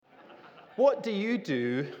What do you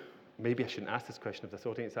do? Maybe I shouldn't ask this question of this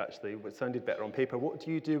audience, actually. It sounded better on paper. What do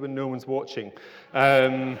you do when no one's watching?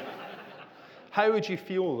 How would you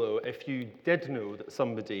feel, though, if you did know that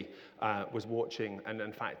somebody was watching, and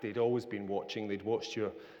in fact, they'd always been watching, they'd watched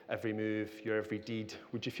your every move, your every deed?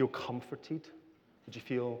 Would you feel comforted? Would you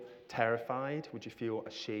feel terrified? Would you feel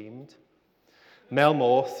ashamed?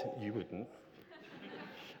 Melmoth, you wouldn't.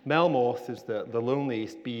 Melmoth is the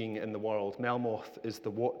loneliest being in the world. Melmoth is the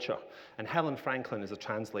watcher. And Helen Franklin is a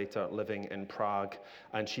translator living in Prague,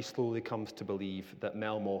 and she slowly comes to believe that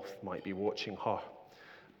Melmoth might be watching her.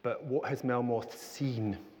 But what has Melmoth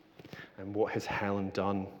seen, and what has Helen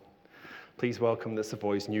done? Please welcome the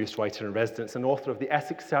Savoy's newest writer in residence and author of The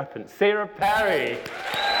Essex Serpent, Sarah Perry.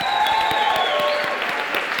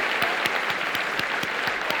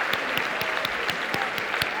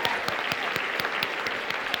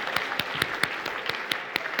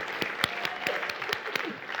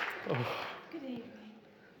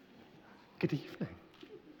 Good evening.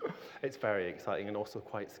 It's very exciting and also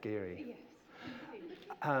quite scary. Yes.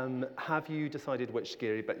 Have you decided which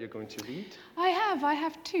scary bit you're going to read? I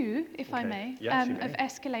have two, if I may, Yes, you may. of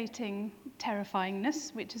escalating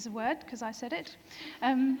terrifyingness, which is a word, because I said it.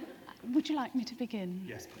 Would you like me to begin?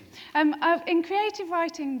 Yes, please. In creative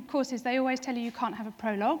writing courses, they always tell you can't have a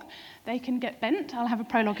prologue. They can get bent. I'll have a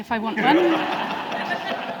prologue if I want one.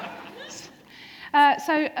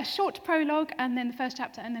 So a short prologue, and then the first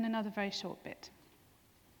chapter, and then another very short bit.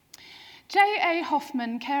 J.A.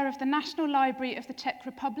 Hoffman, care of the National Library of the Czech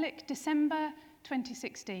Republic, December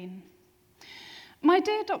 2016. My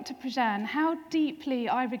dear Dr. Prejean, how deeply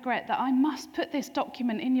I regret that I must put this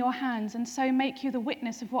document in your hands and so make you the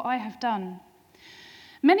witness of what I have done.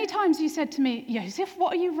 Many times you said to me, Joseph,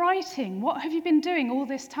 what are you writing? What have you been doing all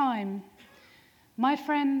this time? My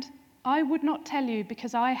friend, I would not tell you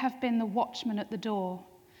because I have been the watchman at the door.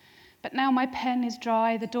 But now my pen is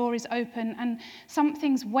dry, the door is open, and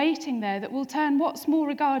something's waiting there that will turn what small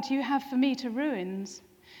regard you have for me to ruins.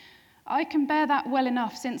 I can bear that well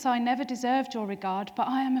enough, since I never deserved your regard, but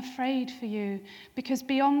I am afraid for you, because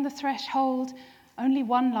beyond the threshold, only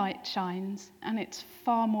one light shines, and it's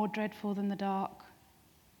far more dreadful than the dark.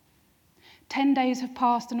 10 days have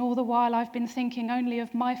passed, and all the while I've been thinking only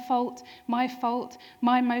of my fault,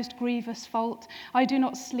 my most grievous fault. I do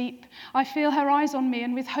not sleep. I feel her eyes on me,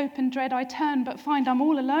 and with hope and dread I turn, but find I'm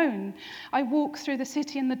all alone. I walk through the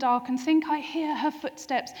city in the dark and think I hear her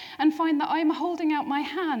footsteps, and find that I am holding out my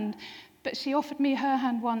hand. But she offered me her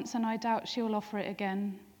hand once, and I doubt she will offer it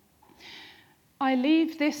again. I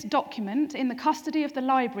leave this document in the custody of the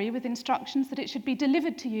library with instructions that it should be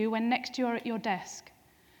delivered to you when next you are at your desk.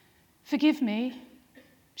 Forgive me,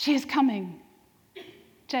 she is coming.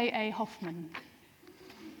 J.A. Hoffman.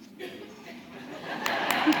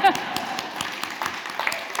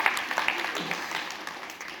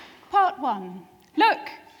 Part 1. Look,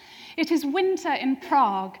 it is winter in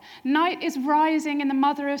Prague. Night is rising in the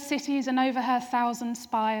mother of cities and over her 1,000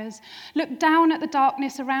 spires. Look down at the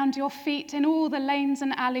darkness around your feet in all the lanes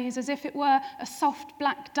and alleys as if it were a soft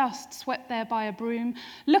black dust swept there by a broom.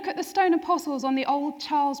 Look at the stone apostles on the old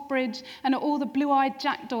Charles Bridge and at all the blue-eyed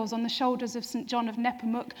jackdaws on the shoulders of St. John of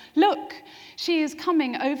Nepomuk. Look, she is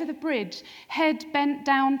coming over the bridge, head bent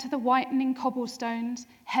down to the whitening cobblestones.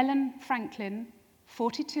 Helen Franklin,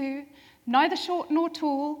 42, neither short nor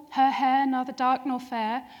tall, her hair neither dark nor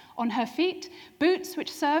fair, on her feet, boots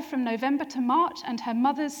which serve from November to March, and her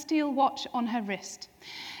mother's steel watch on her wrist.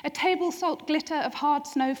 A table salt glitter of hard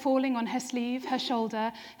snow falling on her sleeve, her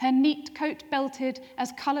shoulder, her neat coat belted,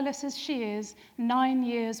 as colourless as she is, 9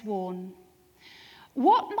 years worn.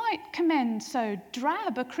 What might commend so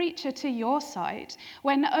drab a creature to your sight,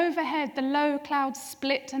 when overhead the low clouds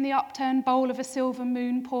split and the upturned bowl of a silver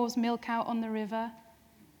moon pours milk out on the river?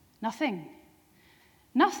 Nothing.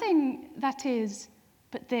 Nothing, that is,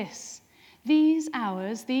 but this. These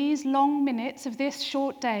hours, these long minutes of this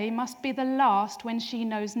short day must be the last when she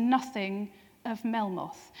knows nothing of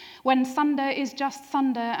Melmoth, when thunder is just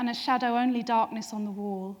thunder and a shadow only darkness on the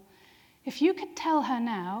wall. If you could tell her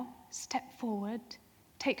now, step forward,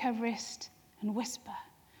 take her wrist and whisper.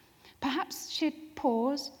 Perhaps she'd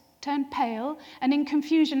pause, turn pale, and in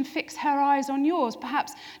confusion fix her eyes on yours,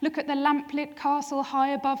 perhaps look at the lamplit castle high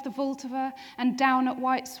above the Vltava and down at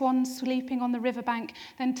white swans sleeping on the riverbank,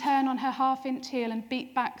 then turn on her half-inch heel and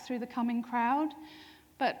beat back through the coming crowd.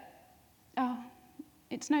 But,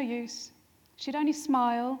 it's no use. She'd only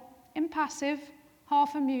smile, impassive,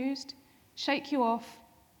 half amused, shake you off,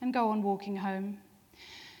 and go on walking home.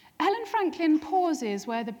 Helen Franklin pauses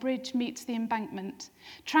where the bridge meets the embankment.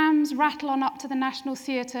 Trams rattle on up to the National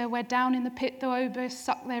Theatre, where down in the pit the oboists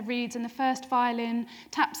suck their reeds and the first violin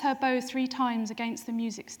taps her bow 3 times against the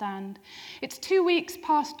music stand. It's 2 weeks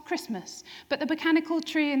past Christmas, but the botanical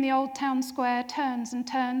tree in the old town square turns and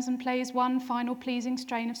turns and plays one final pleasing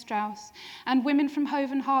strain of Strauss, and women from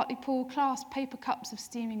Hove and Hartlepool clasp paper cups of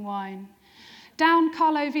steaming wine. Down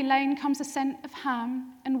Karlovy Lane comes a scent of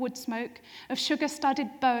ham and wood smoke, of sugar-studded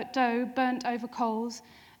dough burnt over coals.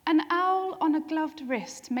 An owl on a gloved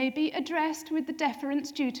wrist may be addressed with the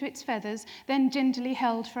deference due to its feathers, then gingerly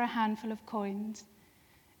held for a handful of coins.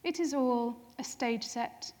 It is all a stage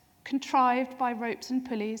set, contrived by ropes and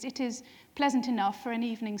pulleys. It is pleasant enough for an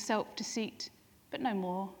evening's self-deceit, but no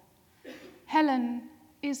more. Helen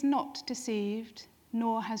is not deceived,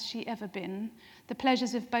 nor has she ever been. The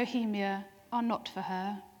pleasures of Bohemia are not for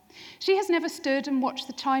her. She has never stood and watched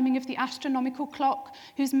the chiming of the astronomical clock,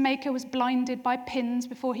 whose maker was blinded by pins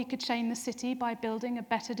before he could shame the city by building a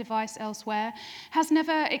better device elsewhere, has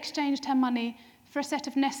never exchanged her money for a set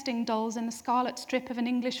of nesting dolls in the scarlet strip of an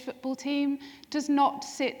English football team, does not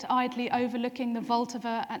sit idly overlooking the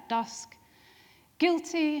Voltava at dusk.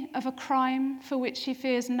 Guilty of a crime for which she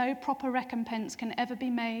fears no proper recompense can ever be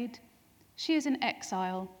made, she is in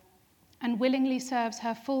exile and willingly serves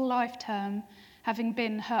her full life term, having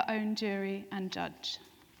been her own jury and judge.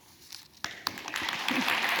 I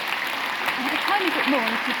have a tiny bit more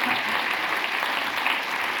if you'd like.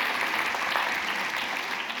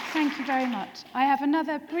 Thank you very much. I have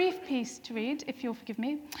another brief piece to read, if you'll forgive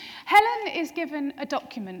me. Helen is given a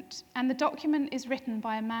document, and the document is written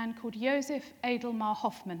by a man called Josef Edelmar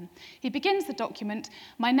Hoffmann. He begins the document,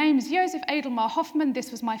 "My name is Josef Edelmar Hoffmann.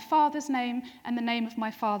 This was my father's name and the name of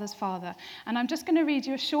my father's father." And I'm just going to read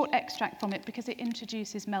you a short extract from it because it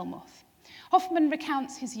introduces Melmoth. Hoffmann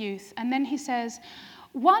recounts his youth, and then he says,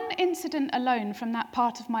 "One incident alone from that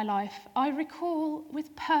part of my life I recall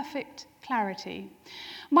with perfect clarity.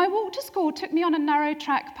 My walk to school took me on a narrow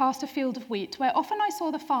track past a field of wheat, where often I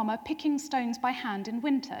saw the farmer picking stones by hand in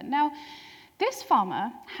winter. Now, this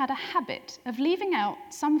farmer had a habit of leaving out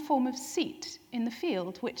some form of seat in the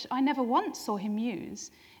field, which I never once saw him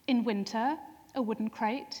use. In winter, a wooden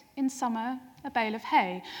crate. In summer, a bale of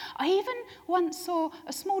hay. I even once saw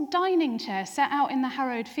a small dining chair set out in the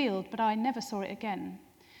harrowed field, but I never saw it again.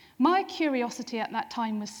 My curiosity at that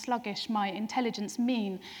time was sluggish, my intelligence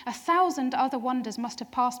mean. 1,000 other wonders must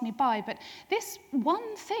have passed me by, but this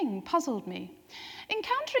one thing puzzled me.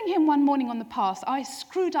 Encountering him one morning on the path, I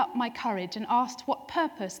screwed up my courage and asked what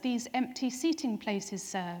purpose these empty seating places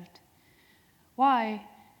served. "Why,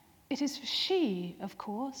 it is for she, of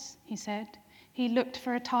course," he said. He looked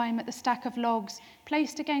for a time at the stack of logs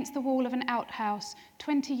placed against the wall of an outhouse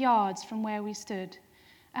 20 yards from where we stood.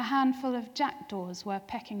 A handful of jackdaws were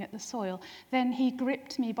pecking at the soil. Then he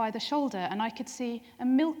gripped me by the shoulder, and I could see a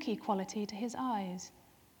milky quality to his eyes.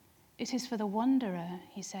 "It is for the wanderer,"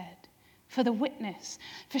 he said, "for the witness,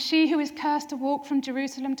 for she who is cursed to walk from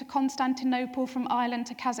Jerusalem to Constantinople, from Ireland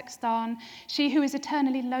to Kazakhstan, she who is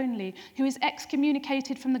eternally lonely, who is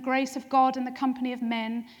excommunicated from the grace of God and the company of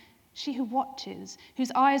men, she who watches,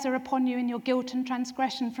 whose eyes are upon you in your guilt and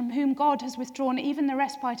transgression, from whom God has withdrawn even the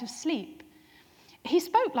respite of sleep." He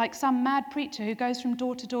spoke like some mad preacher who goes from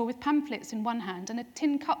door to door with pamphlets in one hand and a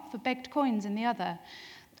tin cup for begged coins in the other.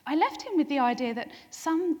 I left him with the idea that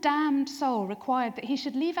some damned soul required that he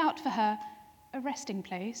should leave out for her a resting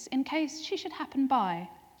place in case she should happen by.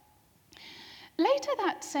 Later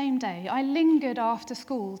that same day, I lingered after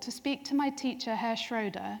school to speak to my teacher, Herr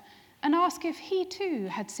Schroeder, and ask if he too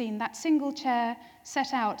had seen that single chair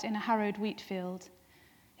set out in a harrowed wheat field.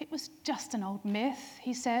 "It was just an old myth,"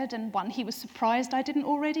 he said, and one he was surprised I didn't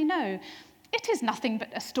already know. "It is nothing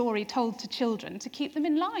but a story told to children to keep them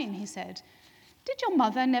in line," he said. "Did your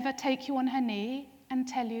mother never take you on her knee and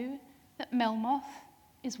tell you that Melmoth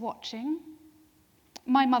is watching?"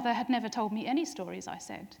 "My mother had never told me any stories," I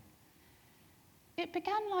said. "It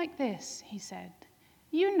began like this," he said.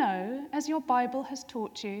 "You know, as your Bible has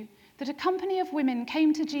taught you, that a company of women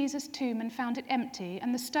came to Jesus' tomb and found it empty,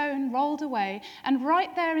 and the stone rolled away, and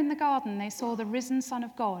right there in the garden they saw the risen Son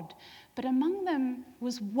of God. But among them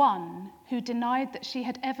was one who denied that she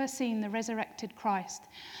had ever seen the resurrected Christ.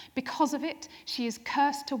 Because of it, she is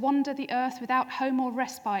cursed to wander the earth without home or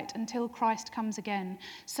respite until Christ comes again.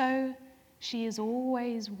 So she is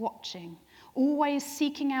always watching, always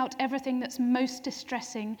seeking out everything that's most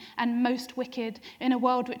distressing and most wicked in a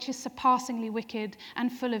world which is surpassingly wicked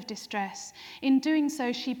and full of distress. In doing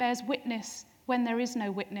so, she bears witness when there is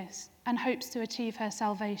no witness and hopes to achieve her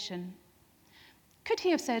salvation." Could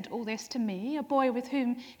he have said all this to me, a boy with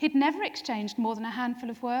whom he'd never exchanged more than a handful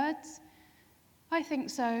of words? I think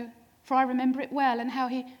so, for I remember it well, and how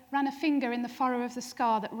he ran a finger in the furrow of the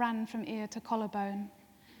scar that ran from ear to collarbone.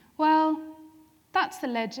 Well, that's the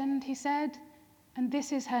legend, he said, and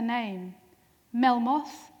this is her name,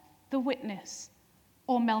 Melmoth, the Witness,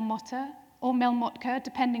 or Melmotta, or Melmotka,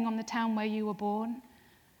 depending on the town where you were born.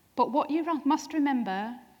 But what you must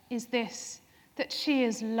remember is this, that she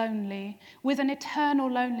is lonely, with an eternal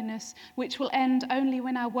loneliness which will end only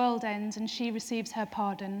when our world ends and she receives her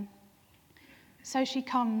pardon. So she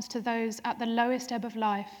comes to those at the lowest ebb of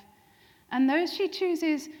life, and those she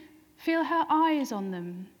chooses feel her eyes on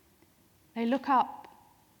them. They look up,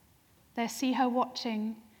 they see her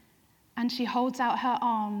watching, and she holds out her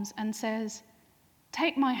arms and says,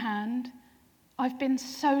 "Take my hand, I've been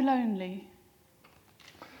so lonely."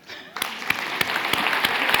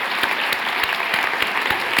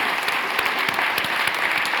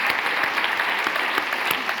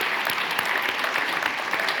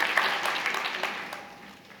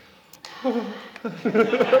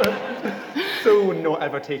 So not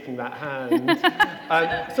ever taking that hand.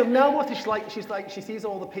 So Melmoth is she sees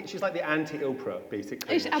all the pain. She's like the anti-Oprah,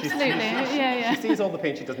 basically. Absolutely, yeah. She sees all the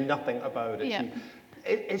pain. She does nothing about it. Yeah.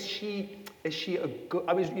 Is she a ghost?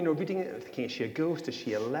 I was, reading it, thinking, is she a ghost? Is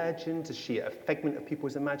she a legend? Is she a figment of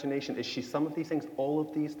people's imagination? Is she some of these things, all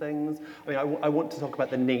of these things? I mean, I want to talk about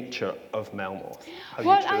the nature of Melmoth.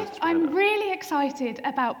 I'm really excited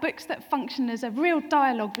about books that function as a real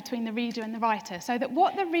dialogue between the reader and the writer, so that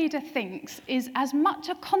what the reader thinks is as much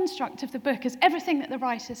a construct of the book as everything that the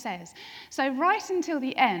writer says. So right until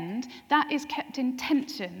the end, that is kept in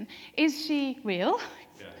tension. Is she real?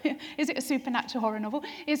 Yeah. Is it a supernatural horror novel?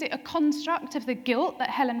 Is it a construct of the guilt that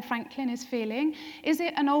Helen Franklin is feeling? Is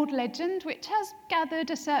it an old legend which has gathered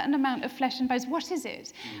a certain amount of flesh and bones? What is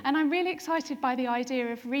it? And I'm really excited by the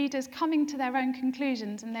idea of readers coming to their own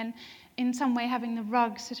conclusions and then in some way having the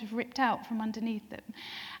rug sort of ripped out from underneath them.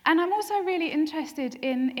 And I'm also really interested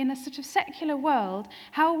in a sort of secular world,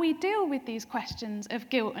 how we deal with these questions of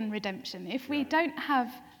guilt and redemption. If we don't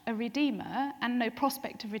have a redeemer and no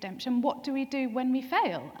prospect of redemption, what do we do when we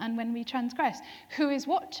fail and when we transgress? Who is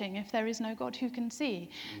watching if there is no God who can see?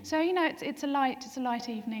 So, it's a light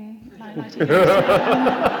evening.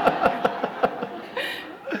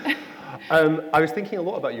 I was thinking a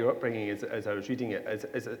lot about your upbringing as I was reading it.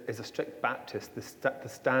 As a strict Baptist, the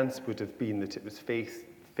stance would have been that it was faith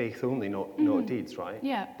only, not deeds, right?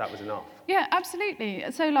 Yeah. That was enough. Yeah, absolutely.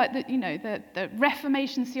 So like the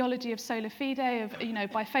Reformation theology of sola fide, of,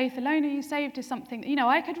 by faith alone are you saved, is something,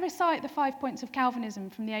 I could recite the 5 points of Calvinism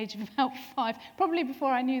from the age of about 5, probably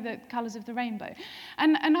before I knew the colours of the rainbow.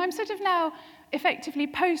 And I'm sort of now effectively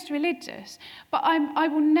post-religious, but I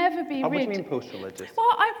will never be rid... What do you mean post-religious?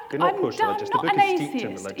 Well, You're not post-religious. I'm not the book an is steeped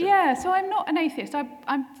in atheist. religion. Yeah, so I'm not an atheist.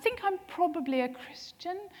 I think I'm probably a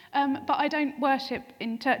Christian, but I don't worship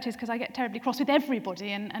in churches because I get terribly cross with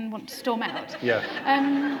everybody and want to storm out. Yeah.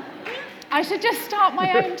 I should just start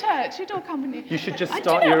my own church. You'd all come and... You should just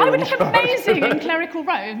start your own I would church. look amazing in clerical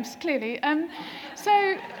robes, clearly.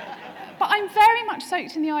 But I'm very much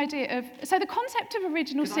soaked in the idea of... So the concept of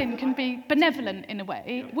original sin can be benevolent in a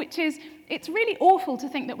way, which is, it's really awful to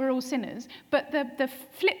think that we're all sinners, but the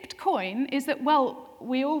flipped coin is that, well,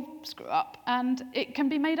 we all screw up and it can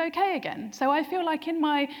be made okay again. So I feel like in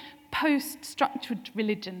my post-structured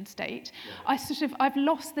religion state, I've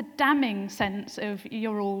lost the damning sense of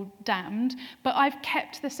you're all damned, but I've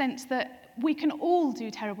kept the sense that we can all do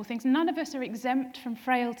terrible things. None of us are exempt from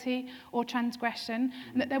frailty or transgression,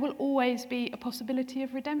 and that there will always be a possibility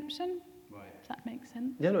of redemption. Right. Does that make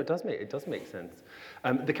sense? Yeah, no, it does make sense.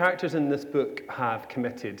 The characters in this book have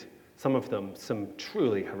committed, some of them, some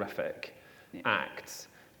truly horrific acts,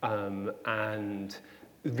 and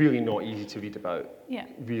really not easy to read about. Yeah.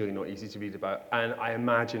 Really not easy to read about. And I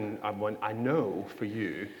imagine, I know for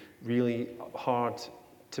you, really hard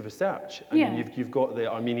to research. I mean, you've got the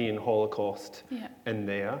Armenian Holocaust in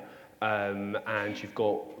there, and you've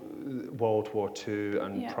got World War II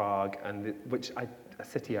and Prague, and a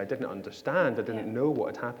city I didn't understand. I didn't know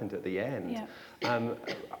what had happened at the end. Yeah.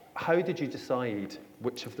 How did you decide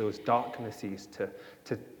which of those darknesses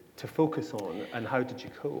to focus on, and how did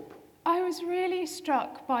you cope? I was really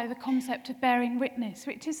struck by the concept of bearing witness,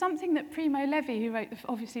 which is something that Primo Levi, who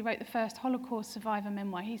obviously wrote the first Holocaust survivor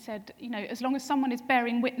memoir, he said, you know, as long as someone is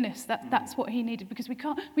bearing witness, that's what he needed, because we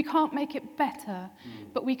can't make it better,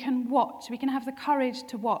 but we can watch. We can have the courage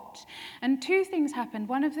to watch. And two things happened.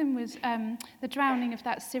 One of them was the drowning of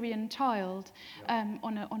that Syrian child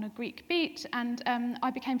on a Greek beach, and I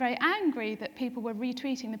became very angry that people were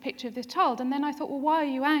retweeting the picture of this child. And then I thought, well, why are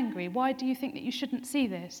you angry? Why do you think that you shouldn't see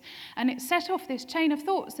this? And it set off this chain of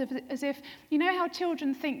thoughts as if, you know how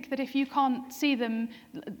children think that if you can't see them,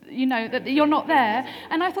 you know, that you're not there?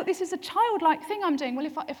 And I thought, this is a childlike thing I'm doing. Well,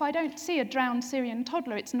 if I don't see a drowned Syrian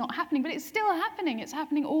toddler, it's not happening. But it's still happening. It's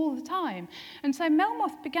happening all the time. And so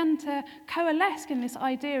Melmoth began to coalesce in this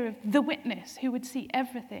idea of the witness who would see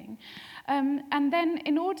everything. And then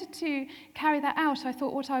in order to carry that out, I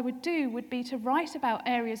thought what I would do would be to write about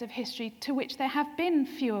areas of history to which there have been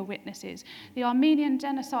fewer witnesses. The Armenian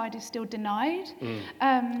genocide is still denied.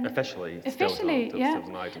 Officially, yeah. Still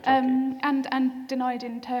denied in Turkey. And denied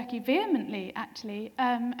in Turkey vehemently, actually.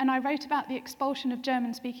 And I wrote about the expulsion of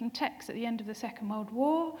German-speaking Czechs at the end of the Second World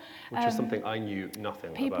War. Which is something I knew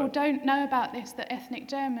nothing about. People don't know about this, that ethnic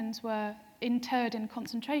Germans were interred in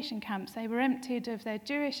concentration camps. They were emptied of their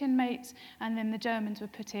Jewish inmates, and then the Germans were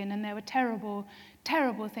put in, and there were terrible,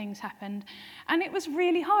 terrible things happened. And it was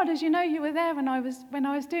really hard. As you know, you were there when I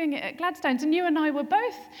was doing it at Gladstone's, and you and I were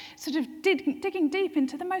both sort of digging deep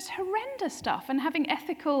into the most horrendous stuff and having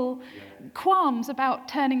ethical qualms about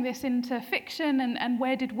turning this into fiction, and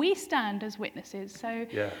where did we stand as witnesses. So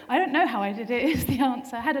I don't know how I did it, is the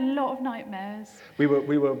answer. I had a lot of nightmares. We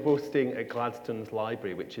were both staying at Gladstone's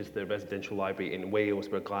library, which is the residential library in Wales,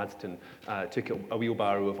 where Gladstone took a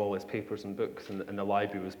wheelbarrow of all his papers and books, and the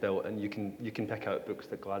library was built, and you can pick out books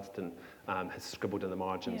that Gladstone has scribbled in the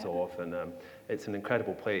margins of, and it's an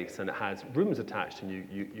incredible place, and it has rooms attached, and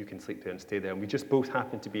you can sleep there and stay there. And we just both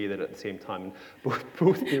happened to be there at the same time, and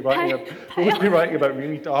both be writing about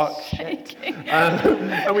really dark shit.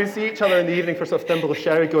 And we see each other in the evening for sort of thimble of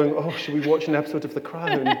sherry, going, "Oh, should we watch an episode of The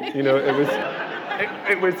Crown?" You know, it was.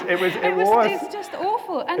 It's just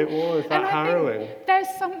awful. And, it was that harrowing. There's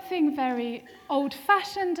something very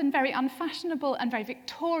old-fashioned and very unfashionable and very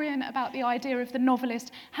Victorian about the idea of the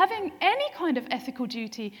novelist having any kind of ethical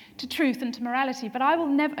duty to truth and to morality. But I will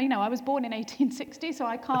never, you know, I was born in 1860, so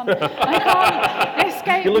I can't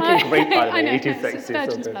escape. You're looking great, by the way, 1860. It's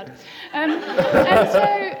Sturgeon's blood. And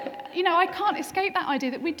so, you know, I can't escape that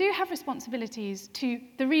idea that we do have responsibilities to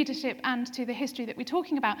the readership and to the history that we're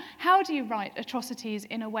talking about. How do you write atrocities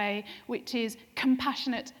in a way which is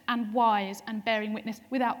compassionate and wise and bearing witness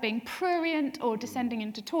without being prurient or descending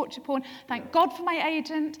into torture porn? Thank God for my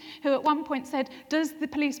agent, who at one point said, does the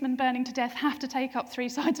policeman burning to death have to take up 3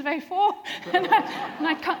 sides of A4? and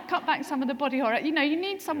I cut back some of the body horror. You know, you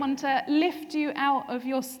need someone to lift you out of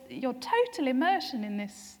your total immersion in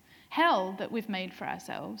this hell that we've made for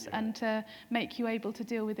ourselves, and to make you able to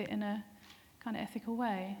deal with it in a kind of ethical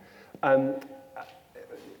way.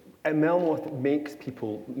 And Melmoth makes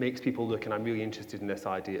people look, and I'm really interested in this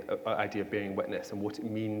idea of bearing witness and what it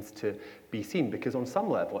means to be seen, because on some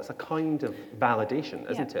level it's a kind of validation,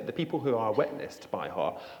 isn't it? The people who are witnessed by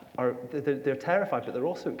her they're terrified, but they're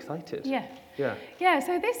also excited. Yeah,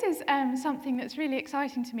 so this is something that's really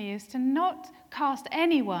exciting to me, is to not cast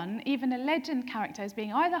anyone, even a legend character, as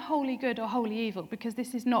being either wholly good or wholly evil, because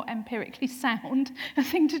this is not empirically sound a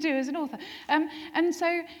thing to do as an author. And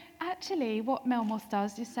so actually what Melmoth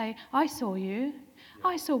does is say, I saw you,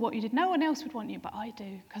 I saw what you did. No one else would want you, but I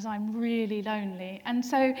do, because I'm really lonely. And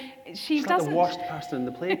so She's like the worst person in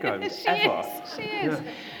the playground ever. She is.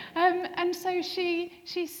 And so she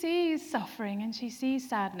sees suffering, and she sees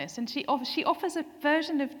sadness, and she offers a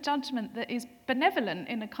version of judgment that is benevolent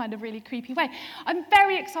in a kind of really creepy way. I'm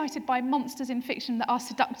very excited by monsters in fiction that are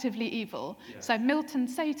seductively evil. So Milton,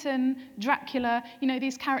 Satan, Dracula, you know,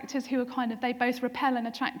 these characters who are kind of, they both repel and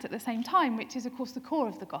attract at the same time, which is, of course, the core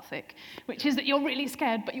of the Gothic, which is that you're really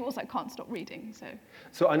scared, but you also can't stop reading.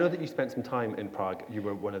 So I know that you spent some time in Prague. You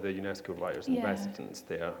were one of the UNESCO writers in residence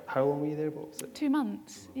there. How long were you there? What was it? 2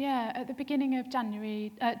 months, at the beginning of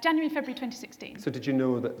February 2016. So did you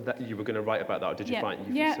know that you were going to write about that, or did you find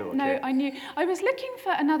you so okay? No, I knew. I was looking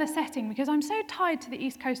for another setting because I'm so tied to the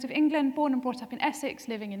east coast of England, born and brought up in Essex,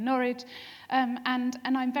 living in Norwich, and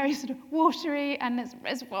I'm very sort of watery, and there's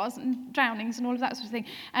reservoirs and drownings and all of that sort of thing.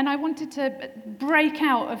 And I wanted to break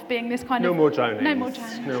out of being this kind of... No more drownings. No more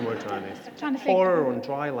drownings. No more drownings. Trying to Horror on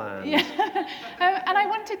dry land. Yeah. And I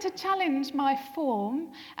wanted to challenge my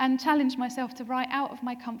form and challenge myself to write out of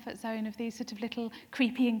my comfort comfort zone of these sort of little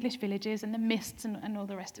creepy English villages and the mists and all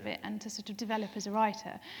the rest of it, and to sort of develop as a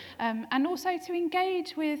writer. And also to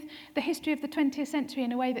engage with the history of the 20th century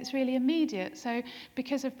in a way that's really immediate. So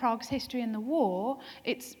because of Prague's history in the war,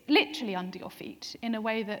 it's literally under your feet in a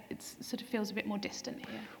way that it sort of feels a bit more distant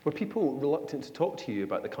here. Were people reluctant to talk to you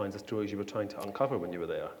about the kinds of stories you were trying to uncover when you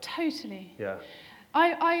were there? Totally. Yeah.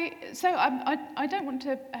 I don't want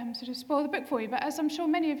to sort of spoil the book for you, but as I'm sure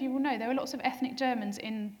many of you will know, there were lots of ethnic Germans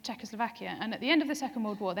in Czechoslovakia, and at the end of the Second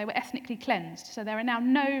World War, they were ethnically cleansed. So there are now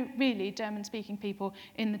no really German-speaking people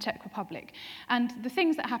in the Czech Republic. And the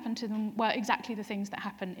things that happened to them were exactly the things that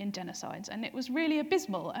happen in genocides, and it was really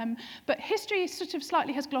abysmal. But history sort of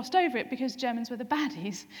slightly has glossed over it because Germans were the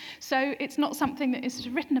baddies. So it's not something that is sort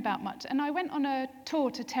of written about much. And I went on a tour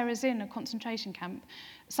to Terezin, a concentration camp,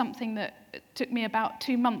 something that took me about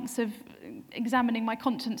 2 months of examining my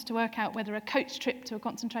conscience to work out whether a coach trip to a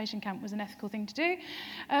concentration camp was an ethical thing to do.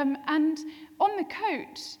 And on the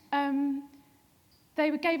coach, they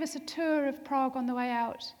gave us a tour of Prague on the way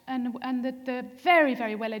out, and the very,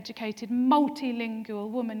 very well-educated, multilingual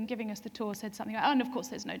woman giving us the tour said something like, oh, and of course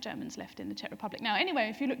there's no Germans left in the Czech Republic. Now, anyway,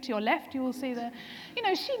 if you look to your left, you will see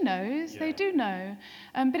she knows, they do know,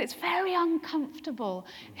 but it's very uncomfortable.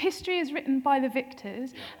 History is written by the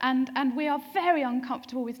victors, and we are very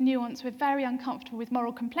uncomfortable with nuance, we're very uncomfortable with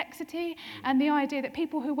moral complexity, and the idea that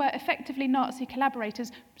people who were effectively Nazi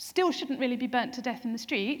collaborators still shouldn't really be burnt to death in the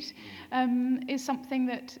street is something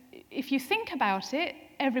that, if you think about it,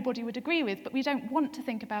 everybody would agree with, but we don't want to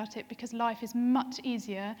think about it because life is much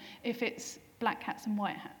easier if it's black hats and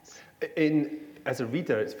white hats. As a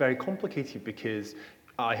reader, it's very complicated because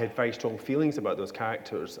I had very strong feelings about those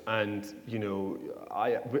characters, and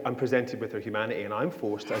I'm presented with their humanity, and I'm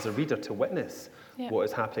forced as a reader to witness what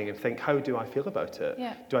is happening and think, how do I feel about it?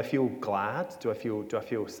 Yeah. Do I feel glad? Do I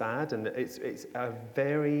feel sad? And it's a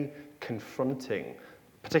very confronting,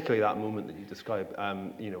 particularly that moment that you describe,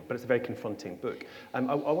 but it's a very confronting book. I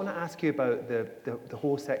want to ask you about the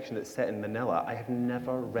whole section that's set in Manila. I have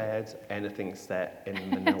never read anything set in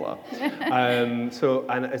Manila. And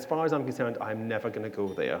as far as I'm concerned, I'm never going to go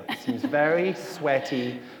there. It seems very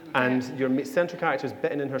sweaty, and your central character is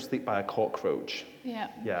bitten in her sleep by a cockroach. Yeah.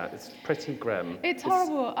 Yeah, it's pretty grim. It's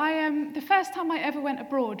horrible. The first time I ever went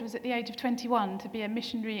abroad was at the age of 21 to be a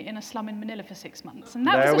missionary in a slum in Manila for 6 months. And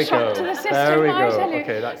that was a shock to the system, I tell you.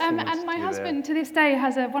 Okay, and my husband, to this day,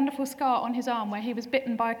 has a wonderful scar on his arm where he was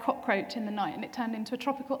bitten by a cockroach in the night and it turned into a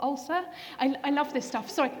tropical ulcer. I love this stuff.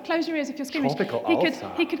 Sorry, close your ears if you're squeamish. Tropical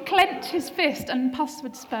ulcer? He could clench his fist and pus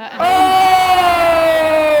would spurt.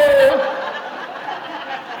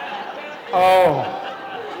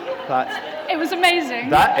 It was amazing.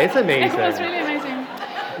 That is amazing. It was really amazing.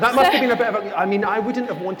 That must have been a bit of a... I mean, I wouldn't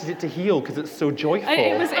have wanted it to heal because it's so joyful.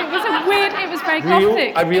 It was a weird... It was very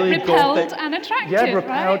gothic. Really repelled gothic. and attractive, Yeah, repelled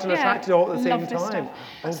right? and attractive all at the same time.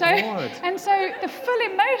 Oh, so, God. And so the full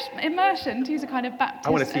immersion, to use a kind of Baptist... I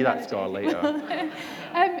want to see that analogy, scar later.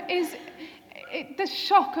 is the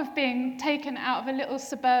shock of being taken out of a little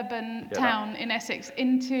suburban town in Essex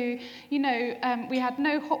into, we had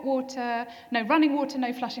no hot water, no running water,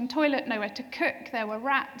 no flushing toilet, nowhere to cook, there were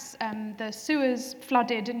rats, the sewers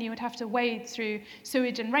flooded and you would have to wade through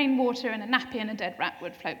sewage and rainwater, and a nappy and a dead rat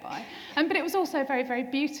would float by. But it was also very, very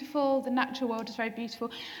beautiful, the natural world was very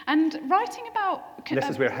beautiful. And writing about... This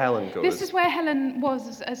is where Helen goes. This is where Helen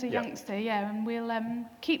was as a youngster, and we'll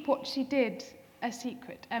keep what she did a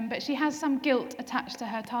secret, but she has some guilt attached to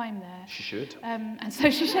her time there. She should. And so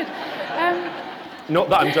she should. Not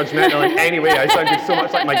that I'm judgmental in any way. I sounded so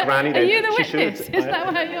much like my granny then. Are you the she witness? Should. Is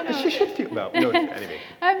that why you're not? She should feel... Well, no, anyway.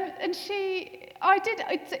 And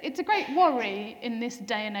it's a great worry in this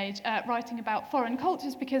day and age, writing about foreign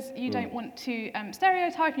cultures, because you don't want to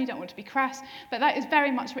stereotype and you don't want to be crass, but that is very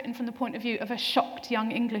much written from the point of view of a shocked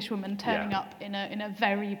young Englishwoman turning up in a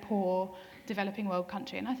very poor developing world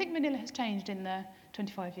country. And I think Manila has changed in the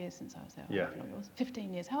 25 years since I was there. Yeah.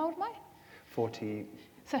 15 years. How old am I? 40...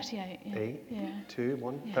 38, yeah. 8? Yeah. 2,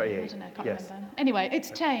 1? Yeah, 38. I don't know, I can't yes. remember. Anyway,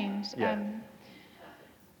 it's changed. Yeah.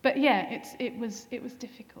 But yeah, it was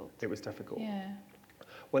difficult. It was difficult. Yeah.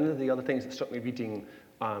 One of the other things that struck me reading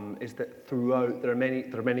is that throughout, there are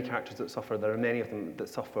many characters that suffer. There are many of them that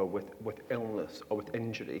suffer with illness or with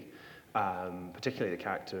injury. Particularly the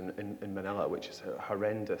character in Manila, which is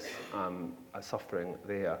horrendous suffering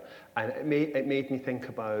there. And it made me think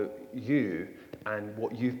about you and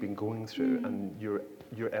what you've been going through and your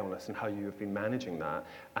illness and how you have been managing that.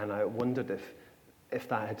 And I wondered if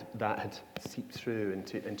that had seeped through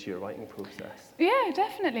into your writing process. Yeah,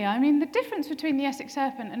 definitely. I mean, the difference between The Essex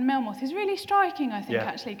Serpent and Melmoth is really striking, I think,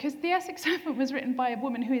 actually, because The Essex Serpent was written by a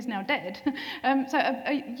woman who is now dead. So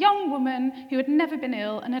a young woman who had never been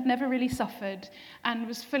ill and had never really suffered and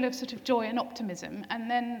was full of sort of joy and optimism. And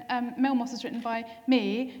then Melmoth was written by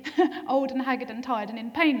me, old and haggard and tired and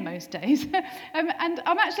in pain most days. And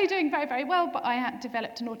I'm actually doing very, very well, but I had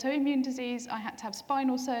developed an autoimmune disease. I had to have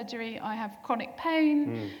spinal surgery. I have chronic pain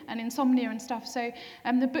and insomnia and stuff. So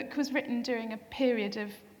the book was written during a period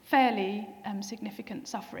of fairly significant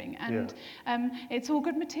suffering, and it's all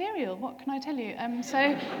good material, what can I tell you? So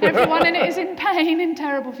everyone in it is in pain, in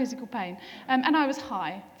terrible physical pain. And I was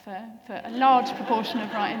high for a large proportion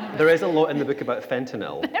of writing the book. There is a lot in the book about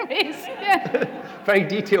fentanyl. There is, yeah. Very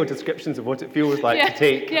detailed descriptions of what it feels like to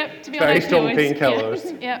take to be very on strong opioids.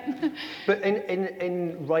 painkillers. Yeah. But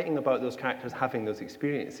in writing about those characters, having those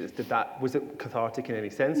experiences, was it cathartic in any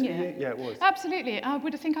sense for you? Yeah, it was. Absolutely. I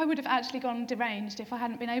would have actually gone deranged if I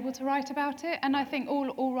hadn't been able to write about it. And I think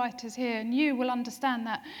all writers here, and you will understand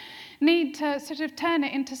that, need to sort of turn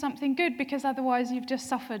it into something good, because otherwise you've just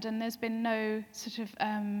suffered and there's been no sort of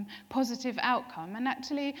positive outcome. And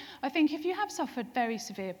actually, I think if you have suffered very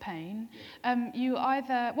severe pain, you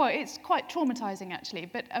either, well, it's quite traumatizing actually,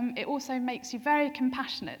 but it also makes you very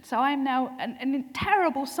compassionate. So I'm now a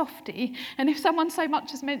terrible softie, and if someone so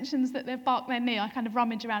much as mentions that they've barked their knee, I kind of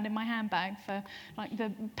rummage around in my handbag for like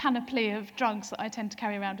the panoply of drugs that I tend to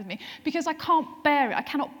carry around with me, because I can't bear it. I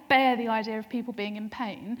cannot bear the idea of people being in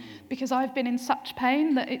pain, because I've been in such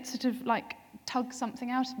pain that it sort of like tugs something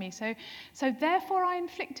out of me. So therefore I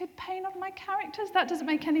inflicted pain on my characters. That doesn't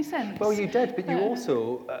make any sense. Well, you did, but you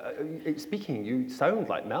also, speaking, you sound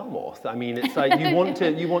like Melmoth. I mean, it's like you want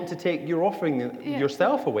to take, you're offering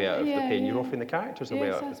yourself a way out of the pain. You're offering the characters a way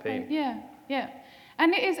out of the pain. Yeah.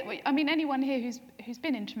 And it is, I mean, anyone here who's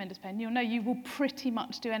been in tremendous pain, you'll know you will pretty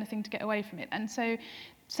much do anything to get away from it. And so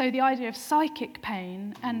the idea of psychic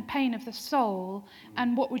pain and pain of the soul,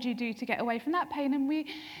 and what would you do to get away from that pain? And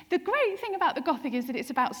the great thing about the Gothic is that it's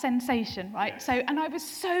about sensation, right? So, and I was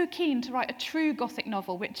so keen to write a true Gothic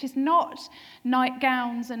novel, which is not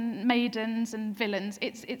nightgowns and maidens and villains.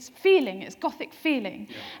 It's feeling, it's Gothic feeling.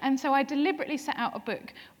 Yeah. And so I deliberately set out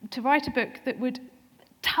to write a book that would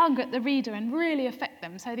tug at the reader and really affect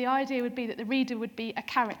them. So the idea would be that the reader would be a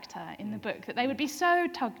character in the book, that they would be so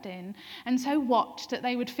tugged in and so watched that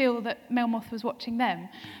they would feel that Melmoth was watching them.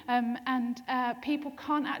 And people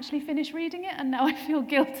can't actually finish reading it, and now I feel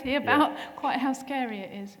guilty about quite how scary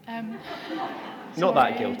it is. Not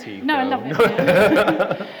that guilty. No, I love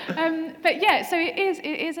it. But yeah, so it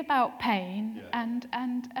is about pain, and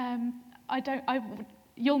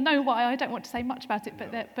you'll know why I don't want to say much about it,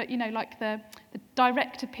 but you know, like the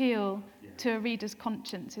direct appeal to a reader's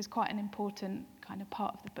conscience is quite an important kind of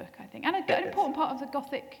part of the book, I think, and an important part of the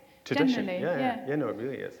Gothic tradition. Generally. Yeah, no, it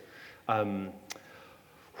really is. Right,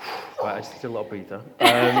 I just did a little breather.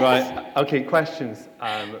 Right, okay, questions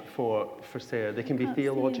for Sarah. They can be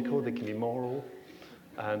theological, they can be moral,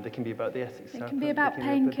 they can be about the Essex Serpent. They can be about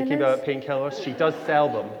painkillers. They can be about painkillers. She does sell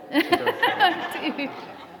them.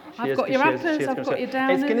 I've got your uppers, I've got your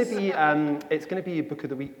downers. It's going to be a book of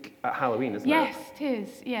the week at Halloween, isn't it? Yes, it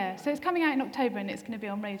is, yeah. So it's coming out in October, and it's going to be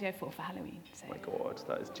on Radio 4 for Halloween. So. Oh my God,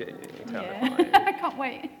 that is genuinely terrifying. I can't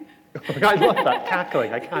wait. I love that,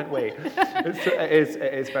 cackling, I can't wait.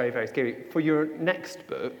 It is very, very scary. For your next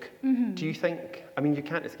book, do you think, I mean, you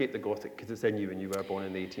can't escape the Gothic because it's in you and you were born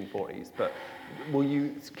in the 1840s, but will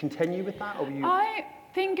you continue with that? Or will you... I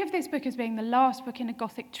think of this book as being the last book in a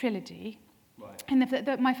Gothic trilogy. Right.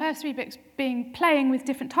 And my first three books playing with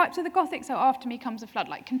different types of the Gothic, so after me comes a flood,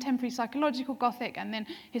 like contemporary psychological Gothic, and then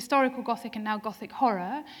historical Gothic, and now Gothic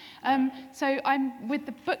horror. So with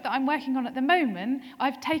the book that I'm working on at the moment,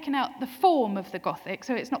 I've taken out the form of the Gothic,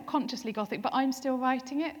 so it's not consciously Gothic, but I'm still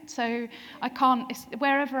writing it, so I can't,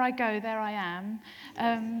 wherever I go, there I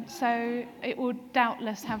am. So it will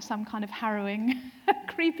doubtless have some kind of harrowing,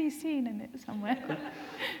 creepy scene in it somewhere.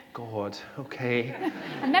 God, okay.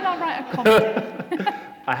 And then I'll write a comedy.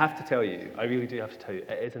 I have to tell you, I really do have to tell you,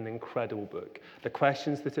 it is an incredible book. The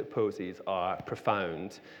questions that it poses are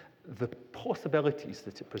profound. The possibilities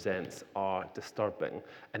that it presents are disturbing,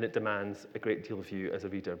 and it demands a great deal of you as a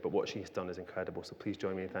reader, but what she's done is incredible. So please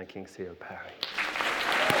join me in thanking Sarah Perry.